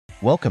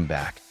Welcome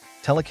back,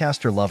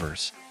 Telecaster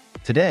lovers.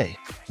 Today,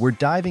 we're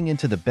diving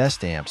into the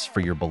best amps for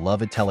your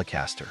beloved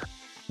Telecaster.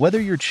 Whether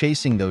you're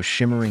chasing those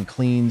shimmering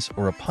cleans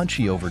or a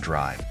punchy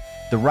overdrive,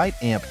 the right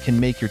amp can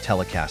make your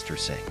Telecaster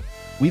sing.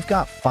 We've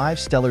got 5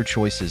 stellar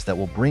choices that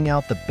will bring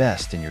out the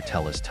best in your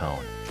Tele's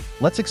tone.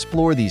 Let's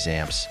explore these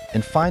amps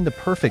and find the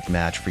perfect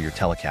match for your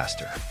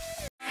Telecaster.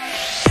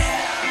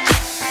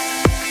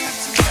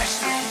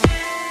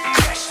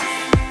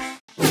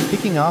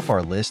 Kicking off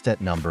our list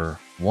at number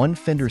 1,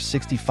 Fender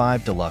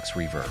 65 Deluxe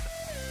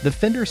Reverb. The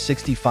Fender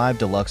 65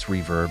 Deluxe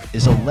Reverb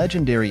is a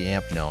legendary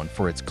amp known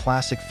for its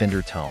classic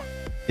Fender tone.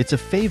 It's a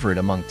favorite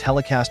among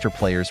Telecaster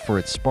players for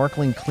its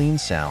sparkling clean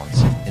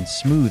sounds and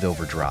smooth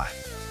overdrive.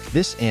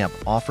 This amp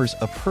offers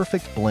a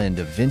perfect blend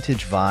of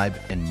vintage vibe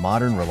and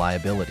modern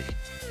reliability.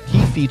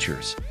 Key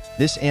features: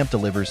 this amp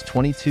delivers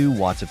 22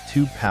 watts of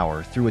tube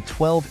power through a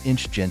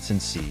 12-inch Jensen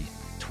C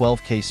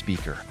 12K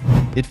speaker.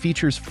 It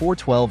features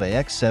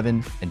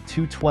 412AX7 and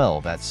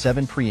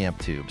 212AT7 preamp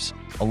tubes,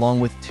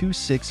 along with two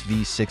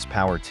 6V6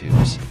 power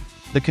tubes.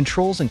 The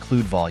controls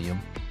include volume,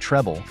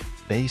 treble,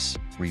 bass,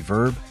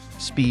 reverb,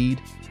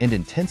 speed, and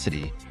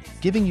intensity,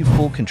 giving you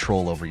full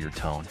control over your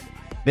tone.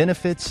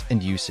 Benefits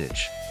and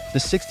usage: the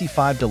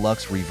 65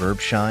 Deluxe Reverb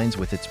shines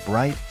with its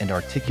bright and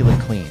articulate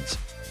cleans,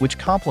 which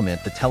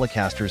complement the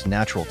Telecaster's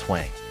natural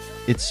twang.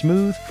 Its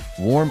smooth,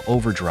 warm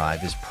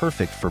overdrive is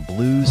perfect for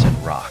blues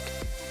and rock.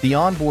 The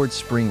onboard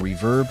spring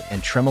reverb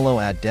and tremolo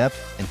add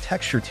depth and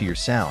texture to your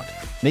sound,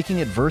 making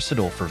it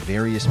versatile for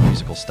various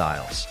musical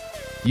styles.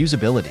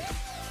 Usability: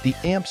 the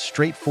amp's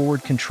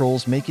straightforward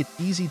controls make it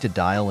easy to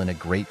dial in a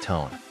great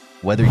tone,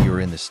 whether you're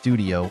in the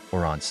studio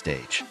or on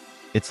stage.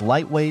 It's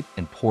lightweight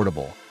and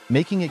portable,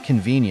 making it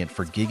convenient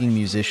for gigging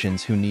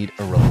musicians who need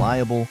a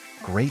reliable,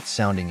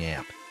 great-sounding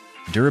amp.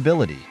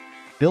 Durability: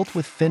 built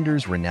with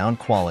Fender's renowned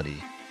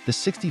quality, the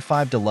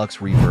 65 Deluxe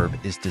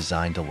Reverb is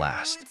designed to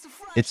last.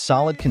 Its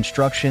solid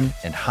construction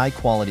and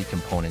high-quality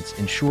components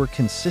ensure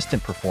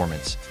consistent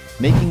performance,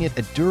 making it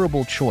a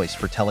durable choice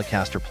for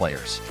Telecaster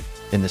players.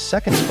 In the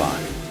second spot,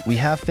 we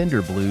have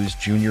Fender Blues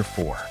Junior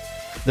 4.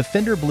 The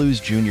Fender Blues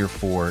Junior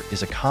 4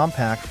 is a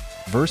compact,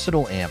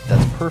 versatile amp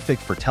that's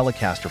perfect for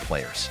Telecaster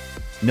players.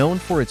 Known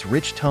for its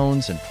rich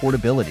tones and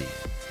portability,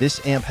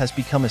 this amp has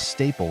become a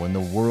staple in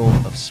the world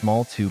of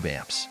small tube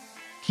amps.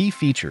 Key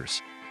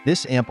features: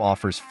 this amp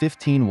offers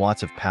 15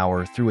 watts of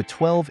power through a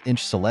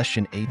 12-inch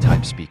Celestion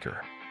A-type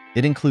speaker.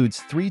 It includes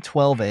 3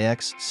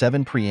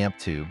 12AX7 preamp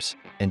tubes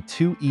and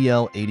 2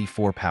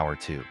 EL84 power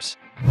tubes.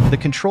 The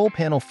control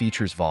panel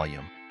features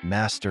volume,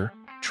 master,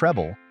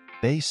 treble,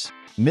 bass,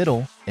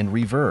 middle, and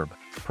reverb,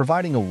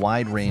 providing a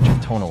wide range of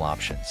tonal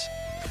options.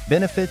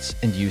 Benefits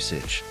and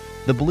usage: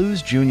 the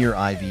Blues Junior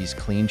IV's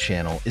clean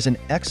channel is an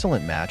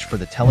excellent match for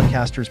the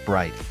Telecaster's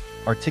bright,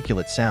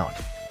 articulate sound.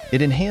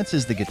 It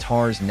enhances the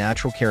guitar's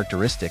natural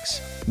characteristics,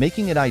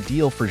 making it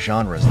ideal for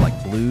genres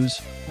like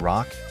blues,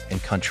 rock,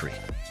 and country.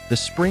 The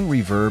spring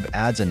reverb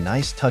adds a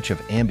nice touch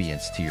of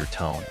ambience to your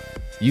tone.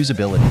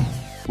 Usability: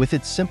 with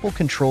its simple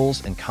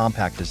controls and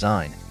compact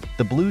design,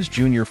 the Blues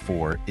Junior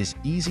 4 is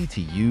easy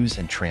to use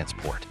and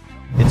transport.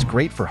 It's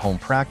great for home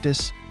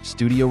practice,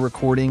 studio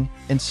recording,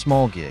 and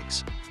small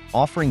gigs,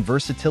 offering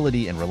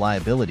versatility and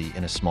reliability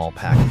in a small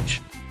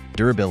package.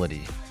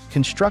 Durability: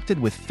 constructed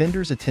with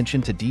Fender's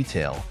attention to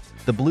detail,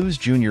 the Blues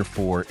Junior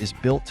 4 is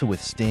built to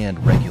withstand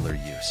regular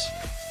use.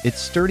 Its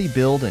sturdy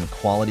build and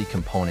quality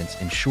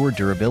components ensure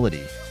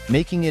durability,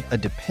 making it a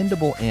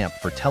dependable amp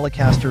for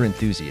Telecaster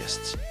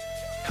enthusiasts.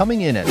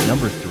 Coming in at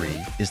number 3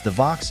 is the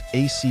Vox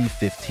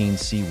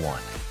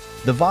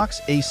AC15C1. The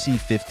Vox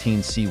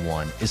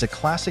AC15C1 is a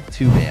classic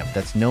tube amp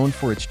that's known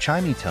for its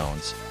chimey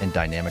tones and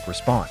dynamic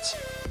response.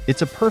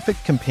 It's a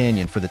perfect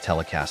companion for the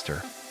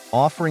Telecaster,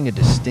 offering a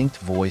distinct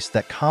voice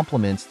that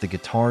complements the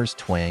guitar's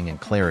twang and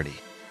clarity.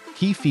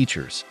 Key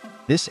features: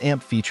 this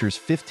amp features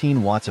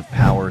 15 watts of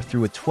power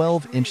through a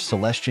 12-inch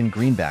Celestion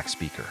greenback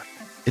speaker.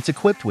 It's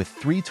equipped with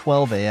 3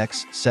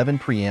 12AX7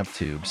 preamp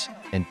tubes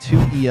and 2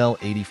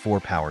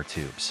 EL84 power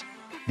tubes.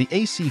 The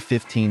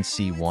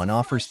AC15C1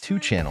 offers 2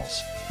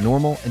 channels,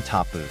 normal and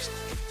top boost,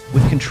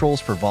 with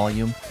controls for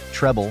volume,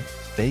 treble,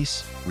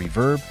 bass,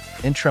 reverb,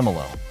 and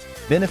tremolo.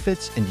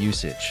 Benefits and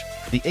usage: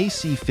 the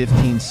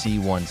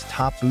AC15C1's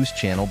top boost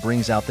channel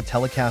brings out the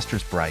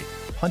Telecaster's bright,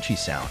 punchy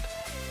sound,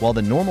 while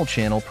the normal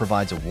channel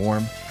provides a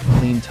warm,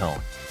 clean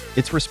tone.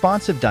 Its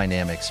responsive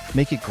dynamics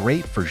make it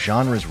great for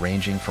genres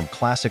ranging from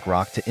classic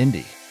rock to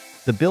indie.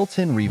 The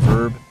built-in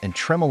reverb and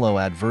tremolo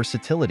add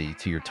versatility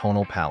to your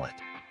tonal palette.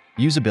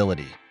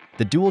 Usability: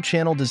 the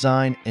dual-channel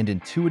design and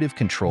intuitive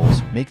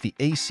controls make the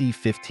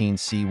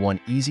AC15C1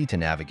 easy to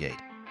navigate,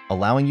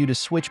 allowing you to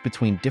switch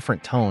between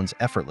different tones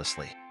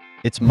effortlessly.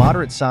 Its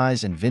moderate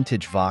size and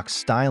vintage Vox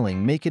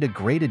styling make it a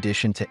great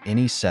addition to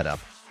any setup,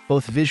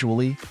 both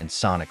visually and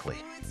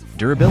sonically.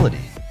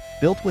 Durability: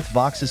 built with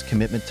Vox's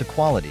commitment to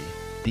quality,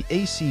 the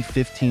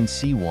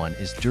AC15C1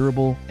 is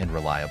durable and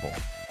reliable.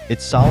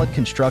 Its solid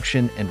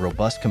construction and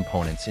robust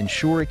components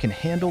ensure it can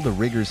handle the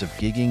rigors of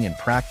gigging and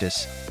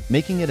practice,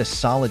 making it a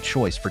solid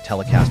choice for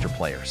Telecaster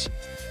players.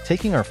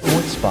 Taking our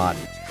 4th spot,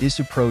 is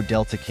Supro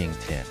Delta King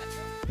 10.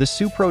 The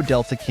Supro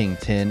Delta King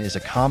 10 is a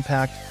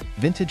compact,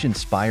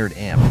 vintage-inspired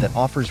amp that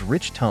offers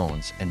rich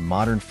tones and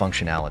modern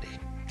functionality.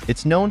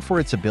 It's known for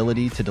its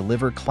ability to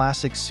deliver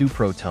classic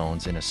Supro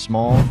tones in a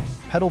small,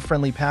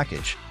 pedal-friendly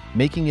package,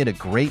 making it a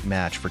great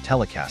match for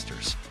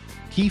Telecasters.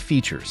 Key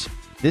features: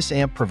 this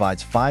amp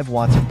provides 5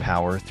 watts of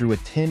power through a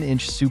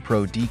 10-inch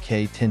Supro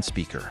DK10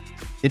 speaker.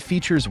 It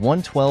features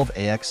one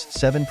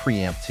 12AX7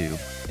 preamp tube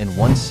and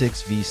one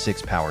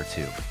 6V6 power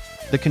tube.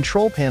 The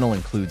control panel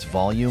includes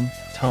volume,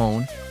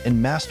 tone,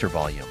 and master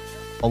volume,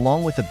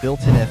 along with a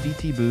built-in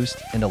FET boost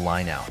and a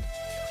line-out.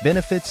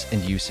 Benefits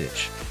and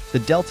usage: the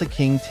Delta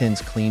King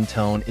 10's clean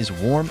tone is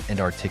warm and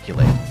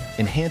articulate,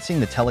 enhancing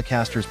the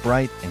Telecaster's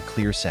bright and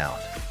clear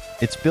sound.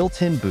 Its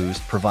built-in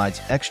boost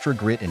provides extra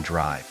grit and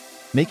drive,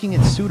 making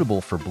it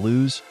suitable for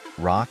blues,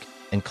 rock,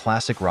 and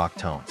classic rock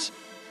tones.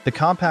 The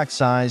compact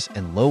size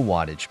and low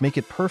wattage make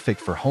it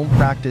perfect for home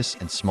practice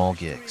and small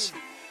gigs.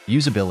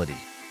 Usability: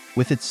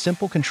 with its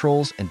simple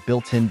controls and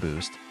built-in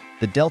boost,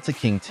 the Delta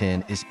King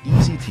 10 is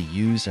easy to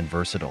use and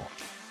versatile.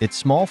 Its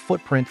small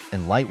footprint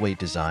and lightweight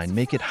design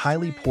make it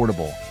highly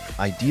portable,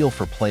 ideal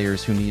for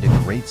players who need a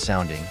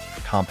great-sounding,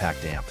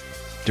 compact amp.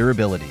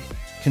 Durability: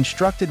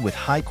 constructed with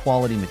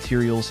high-quality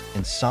materials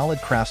and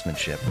solid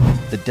craftsmanship,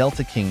 the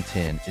Delta King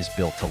 10 is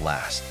built to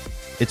last.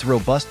 Its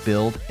robust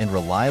build and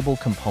reliable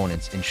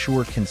components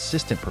ensure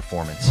consistent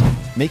performance,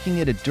 making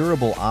it a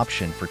durable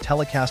option for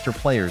Telecaster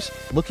players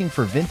looking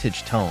for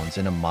vintage tones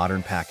in a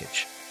modern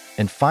package.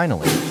 And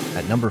finally,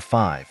 at number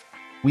 5,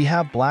 we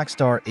have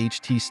Blackstar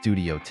HT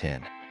Studio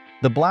 10.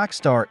 The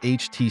Blackstar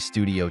HT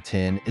Studio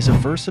 10 is a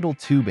versatile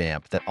tube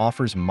amp that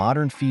offers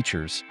modern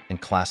features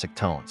and classic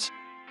tones.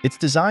 It's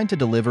designed to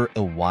deliver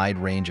a wide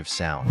range of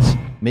sounds,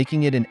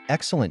 making it an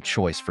excellent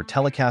choice for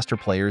Telecaster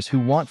players who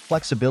want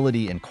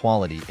flexibility and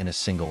quality in a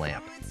single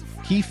amp.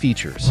 Key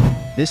features: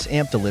 this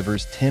amp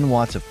delivers 10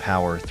 watts of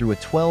power through a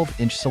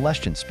 12-inch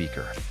Celestion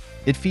speaker.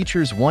 It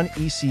features one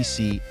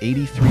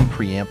ECC83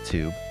 preamp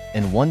tube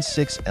and one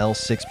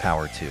 6L6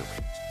 power tube.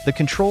 The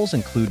controls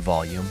include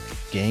volume,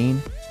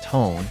 gain,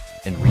 tone,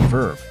 and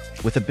reverb,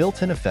 with a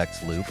built-in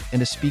effects loop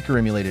and a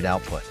speaker-emulated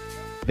output.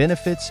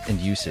 Benefits and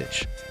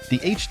usage: the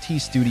HT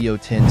Studio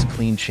 10's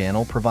clean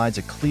channel provides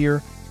a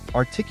clear,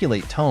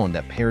 articulate tone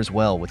that pairs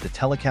well with the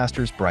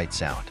Telecaster's bright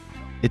sound.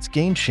 Its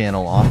gain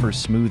channel offers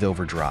smooth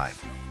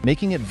overdrive,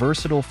 making it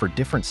versatile for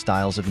different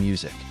styles of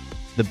music.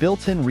 The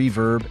built-in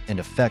reverb and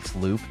effects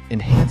loop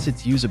enhance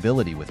its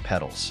usability with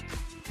pedals.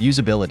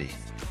 Usability: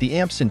 the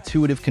amp's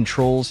intuitive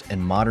controls and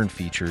modern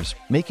features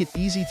make it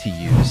easy to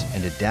use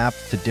and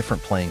adapt to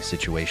different playing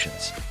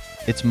situations.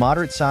 Its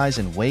moderate size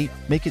and weight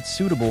make it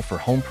suitable for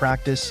home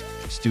practice,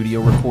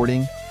 studio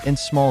recording, and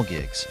small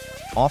gigs,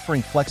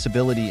 offering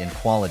flexibility and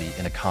quality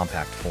in a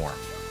compact form.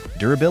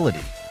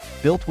 Durability: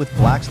 built with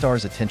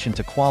Blackstar's attention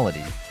to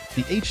quality,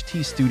 the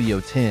HT Studio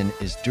 10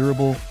 is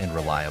durable and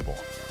reliable.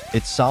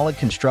 Its solid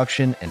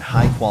construction and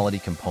high-quality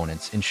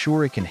components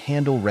ensure it can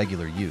handle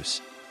regular use,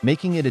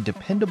 making it a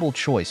dependable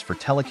choice for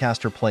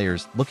Telecaster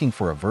players looking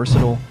for a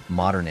versatile,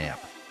 modern amp.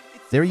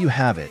 There you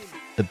have it,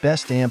 the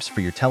best amps for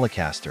your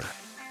Telecaster.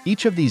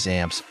 Each of these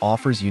amps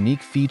offers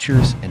unique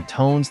features and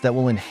tones that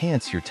will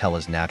enhance your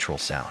Tele's natural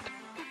sound.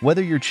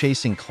 Whether you're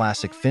chasing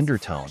classic Fender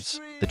tones,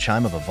 the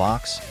chime of a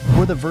Vox,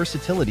 or the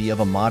versatility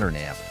of a modern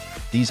amp,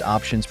 these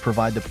options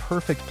provide the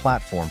perfect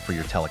platform for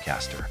your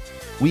Telecaster.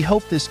 We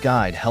hope this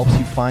guide helps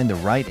you find the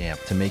right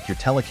amp to make your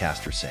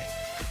Telecaster sing.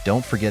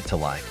 Don't forget to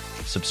like,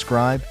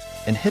 subscribe,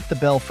 and hit the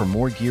bell for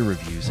more gear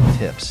reviews and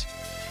tips.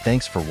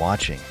 Thanks for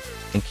watching,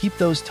 and keep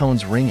those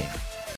tones ringing.